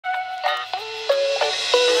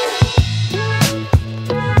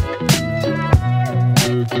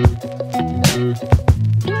Hi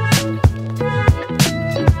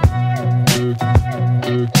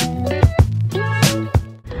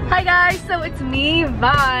guys, so it's me,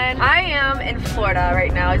 Vaughn. I am in Florida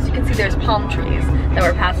right now. As you can see, there's palm trees that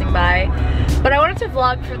we're passing by. But I wanted to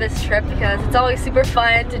vlog for this trip because it's always super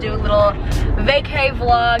fun to do a little vacay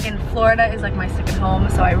vlog, and Florida is like my second home,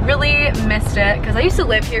 so I really missed it because I used to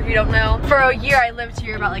live here, if you don't know. For a year, I lived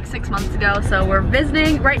here about like 6 months ago, so we're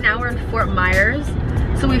visiting. Right now we're in Fort Myers.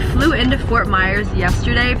 So we flew into Fort Myers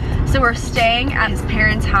yesterday. So we're staying at his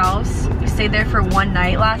parents' house. We stayed there for one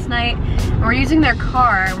night last night. And we're using their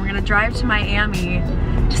car, and we're gonna drive to Miami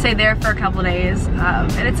to stay there for a couple days.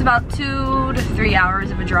 And it's about 2 to 3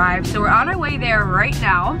 hours of a drive. So we're on our way there right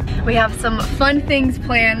now. We have some fun things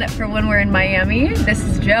planned for when we're in Miami. This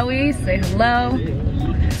is Joey, say hello.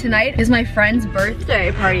 Tonight is my friend's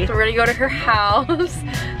birthday party. So we're gonna go to her house.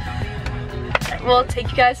 We'll take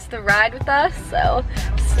you guys to the ride with us, so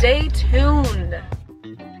stay tuned.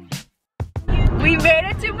 We made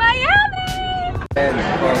it to Miami!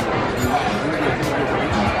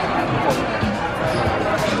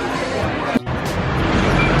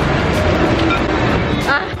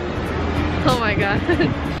 Oh my god.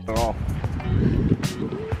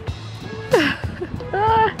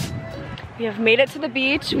 We have made it to the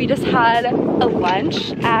beach. We just had a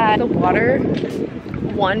lunch at the Water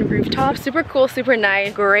One rooftop. Super cool, super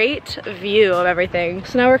nice, great view of everything.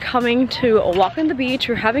 So now we're coming to walk on the beach.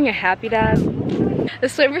 We're having a happy dab.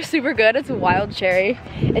 This flavor's super good. It's a wild cherry.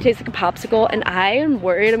 It tastes like a popsicle, and I am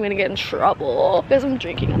worried I'm gonna get in trouble because I'm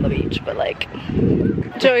drinking on the beach, but like,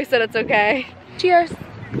 Joey said it's okay. Cheers.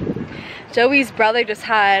 Joey's brother just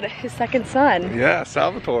had his second son. Yeah,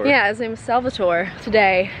 Salvatore. Yeah, his name is Salvatore.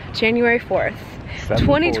 Today, January 4th,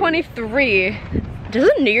 2023.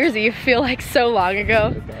 Doesn't New Year's Eve feel like so long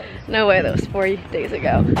ago? No way, that was 4 days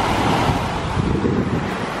ago.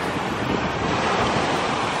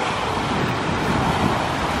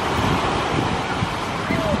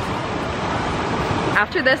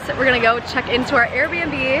 After this, we're gonna go check into our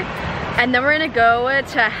Airbnb, and then we're gonna go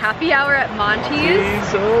to happy hour at Monty's.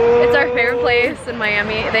 It's our favorite place in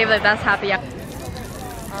Miami. They have the best happy hour.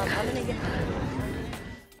 I'm gonna get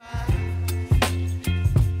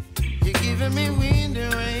me wind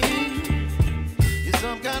and rain. You're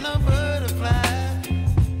some kind of butterfly.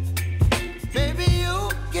 Baby, you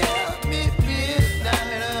give me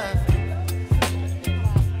midnight.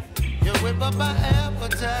 You whip up my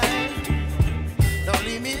appetite. Don't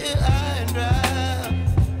leave me here high and dry.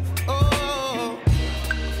 Oh,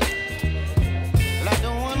 well, I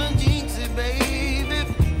don't wanna jinx it, baby.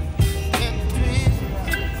 Can't twist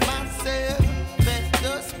myself at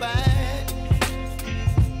the spine.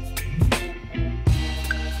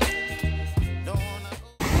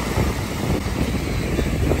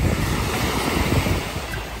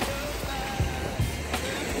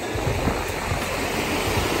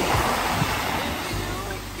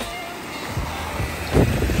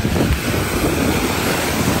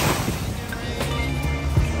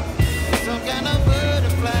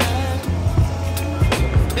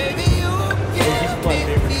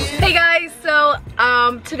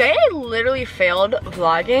 Today I literally failed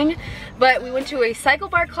vlogging, but we went to a cycle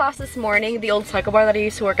bar class this morning, the old cycle bar that I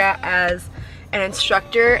used to work at as an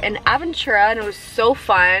instructor in Aventura, and it was so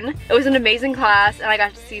fun. It was an amazing class, and I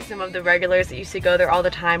got to see some of the regulars that used to go there all the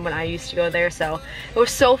time when I used to go there, so it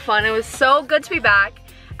was so fun. It was so good to be back.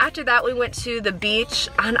 After that, we went to the beach,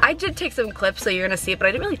 and I did take some clips, so you're gonna see it, but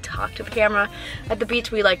I didn't really talk to the camera. At the beach,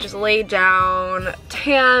 we like just laid down,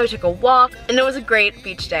 tan, we took a walk, and it was a great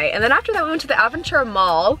beach day. And then after that, we went to the Aventura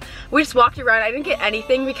Mall. We just walked around. I didn't get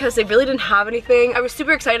anything because they really didn't have anything. I was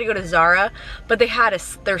super excited to go to Zara, but they had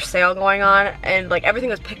their sale going on, and like everything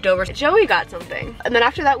was picked over. Joey got something. And then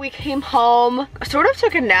after that, we came home, sort of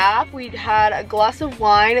took a nap. We had a glass of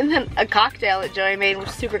wine and then a cocktail that Joey made, which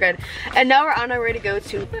was super good. And now we're on our way to go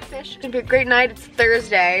to Fish. It's gonna be a great night. It's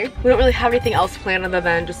Thursday. We don't really have anything else planned other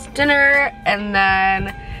than just dinner, and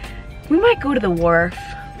then we might go to the wharf.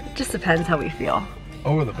 It just depends how we feel.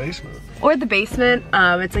 Or the basement. Or the basement.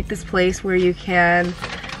 It's like this place where you can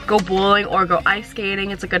go bowling or go ice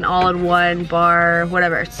skating. It's like an all-in-one bar,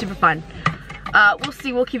 whatever. It's super fun. We'll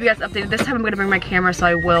see. We'll keep you guys updated. This time I'm gonna bring my camera, so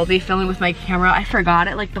I will be filming with my camera. I forgot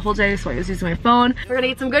it like the whole day, so I was using my phone. We're gonna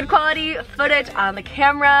get some good quality footage on the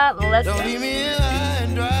camera. Let's go.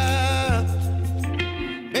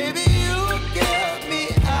 Baby, you give me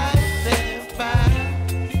ice and fire.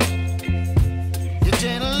 You're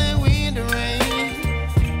gentle and wind and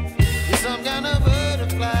rain. You're some kind of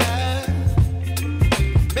butterfly.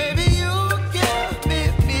 Baby, you give me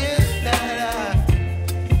midnight.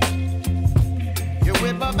 You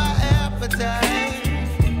whip up my appetite.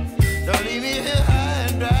 Don't leave me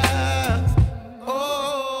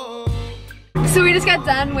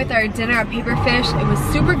got done with our dinner at Paper Fish. It was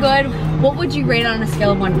super good. What would you rate it on a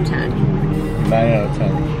scale of 1 to 10? 9 out of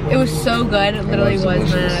 10. It was so good. It literally was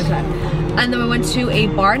 9 out of 10. And then we went to a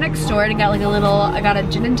bar next door and got like a little, I got a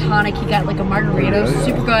gin and tonic. He got like a margarita. It was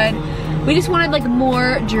super good. We just wanted like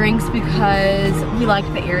more drinks because we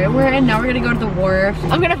liked the area we're in. Now we're gonna go to the wharf.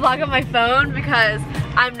 I'm gonna vlog on my phone because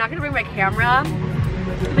I'm not gonna bring my camera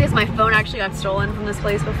because my phone actually got stolen from this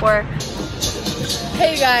place before.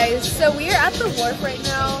 Hey guys, so we are at the wharf right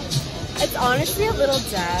now. It's honestly a little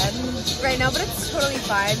dead right now, but it's totally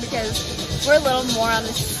fine because we're a little more on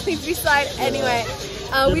the sleepy side anyway.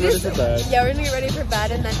 We're gonna get ready for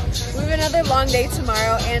bed, and then we have another long day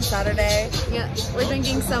tomorrow and Saturday. Yeah, we're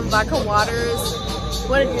drinking some vodka waters.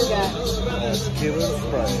 What did you get? Tequila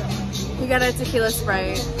Sprite. You got a tequila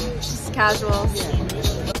Sprite, just casual.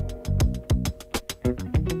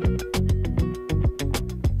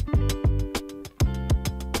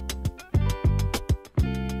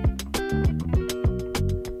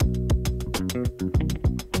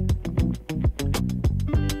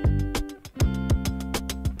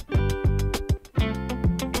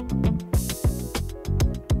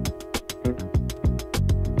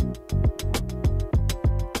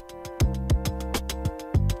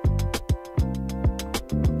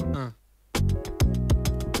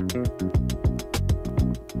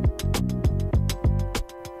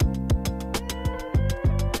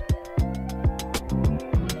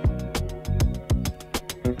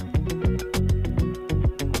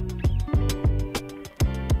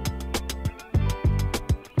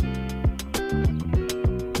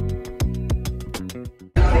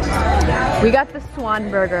 We got the Swan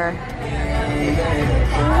Burger.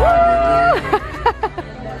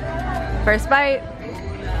 First bite.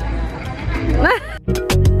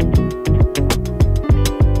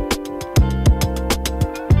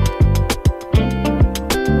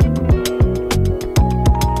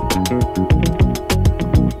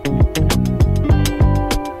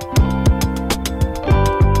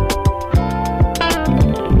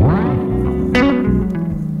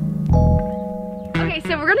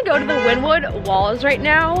 Go to the Wynwood Walls right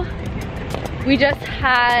now. We just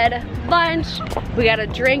had lunch. We got a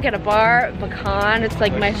drink at a bar, Pecan. It's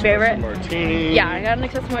like my favorite. Martini. Yeah, I got an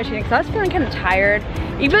espresso martini because I was feeling kind of tired.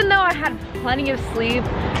 Even though I had plenty of sleep,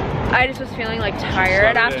 I just was feeling like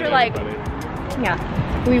tired after like,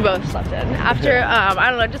 yeah, we both slept in. After, I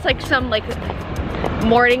don't know, just like some like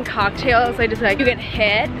morning cocktails. I just like, you get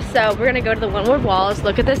hit. So we're gonna go to the Wynwood Walls.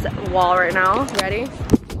 Look at this wall right now. Ready?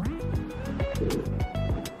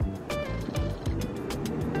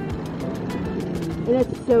 And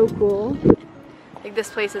it's so cool. Like this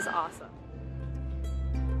place is awesome.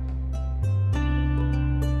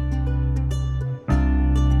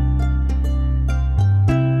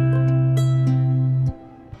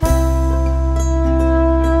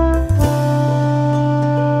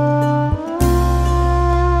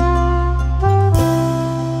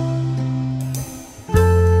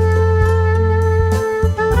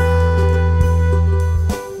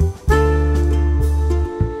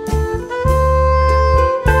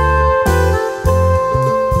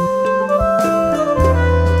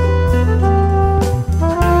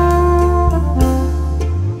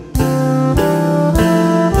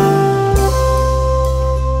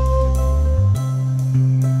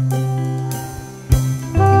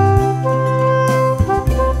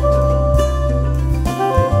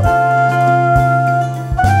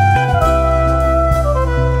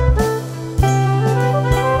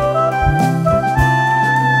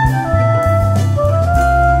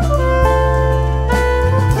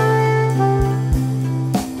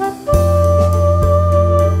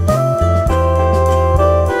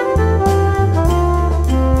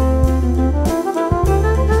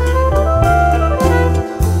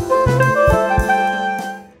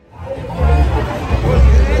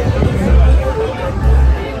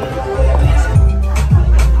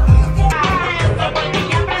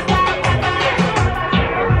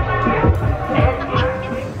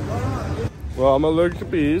 Well, I'm allergic to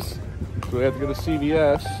bees, so we have to go to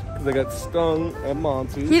CVS because I got stung at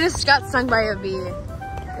Monty's. He just got stung by a bee.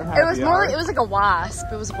 It was more like, it was like a wasp.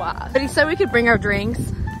 It was a wasp. But he said we could bring our drinks.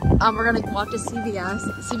 We're gonna walk to CVS.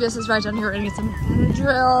 CVS is right down here. We're gonna get some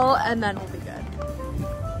Benadryl and then we'll be good.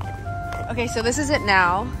 Okay, so this is it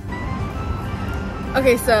now.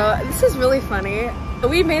 Okay, so this is really funny.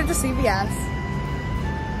 We made it to CVS.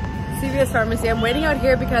 CVS Pharmacy. I'm waiting out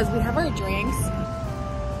here because we have our drinks.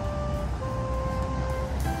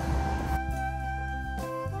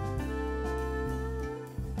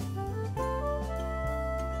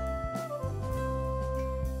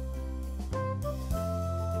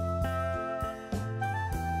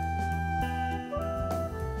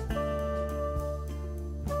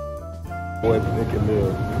 What they can do.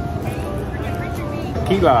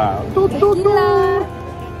 Tequila. Tequila.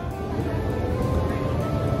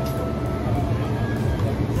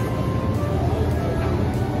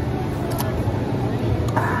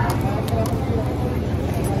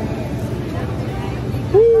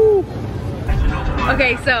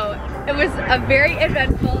 Okay, so it was a very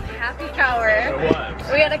eventful, happy hour.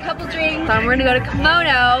 We had a couple drinks. We're gonna go to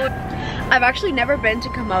Komodo. I've actually never been to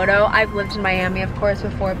Komodo. I've lived in Miami, of course,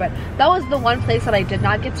 before, but that was the one place that I did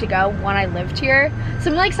not get to go when I lived here. So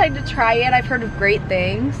I'm really excited to try it. I've heard of great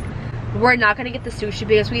things. We're not gonna get the sushi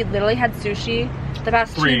because we literally had sushi the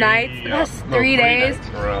past 2 nights, the past 3 days,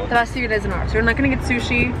 the past 3 days in a row. So we're not gonna get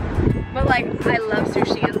sushi. But like, I love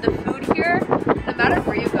sushi and the food here, no matter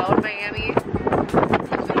where you go in Miami, the food is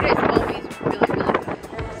always really, really good.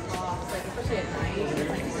 Like, especially at night.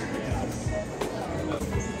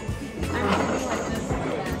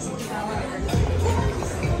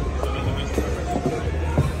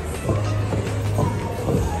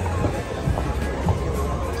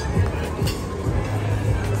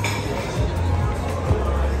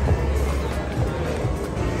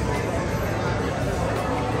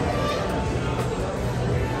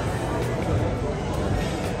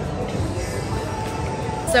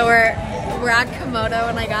 So we're at Komodo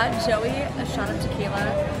and I got Joey a shot of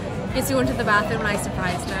tequila because he went to the bathroom and I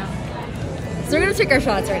surprised him. So we're gonna take our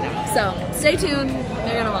shots right now. So stay tuned,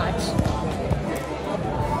 you're gonna watch.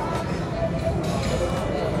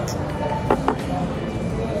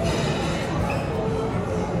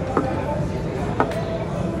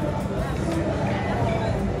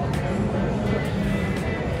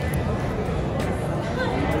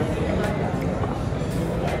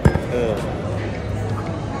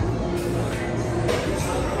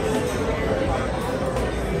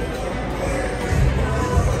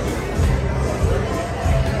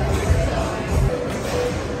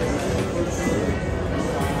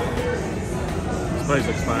 This place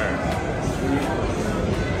looks fire.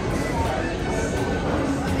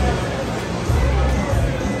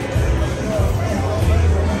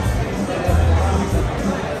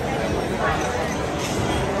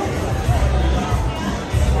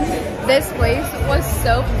 This place was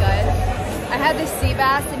so good. I had the sea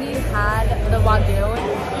bass and he had the wagyu. Do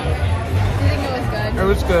you think it was good? It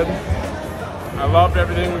was good. I loved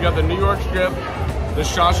everything. We got the New York strip, the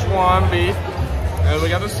Szechuan beef, and we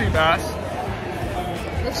got the sea bass.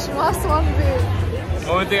 The Szechuan beef.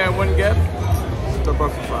 The only thing I wouldn't get is the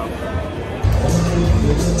Brussels sprout.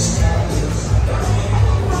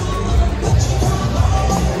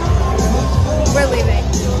 We're leaving.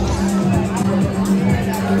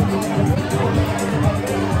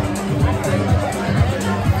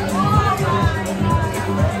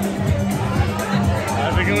 I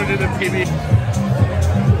think I'm gonna do the PB.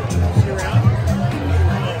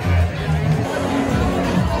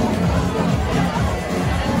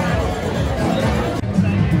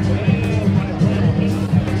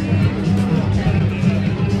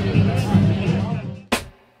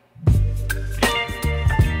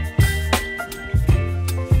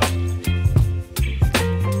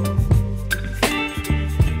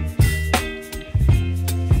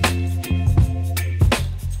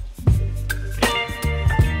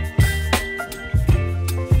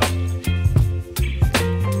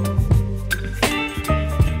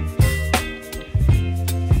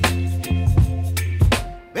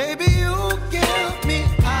 Baby, you give me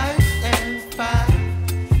ice and fire.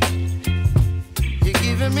 You're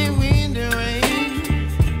giving me wind and rain.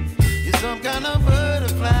 You're some kind of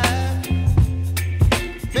butterfly.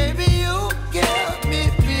 Baby, you give me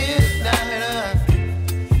midnight.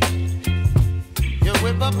 You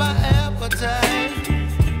whip up my appetite.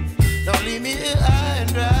 Don't leave me here.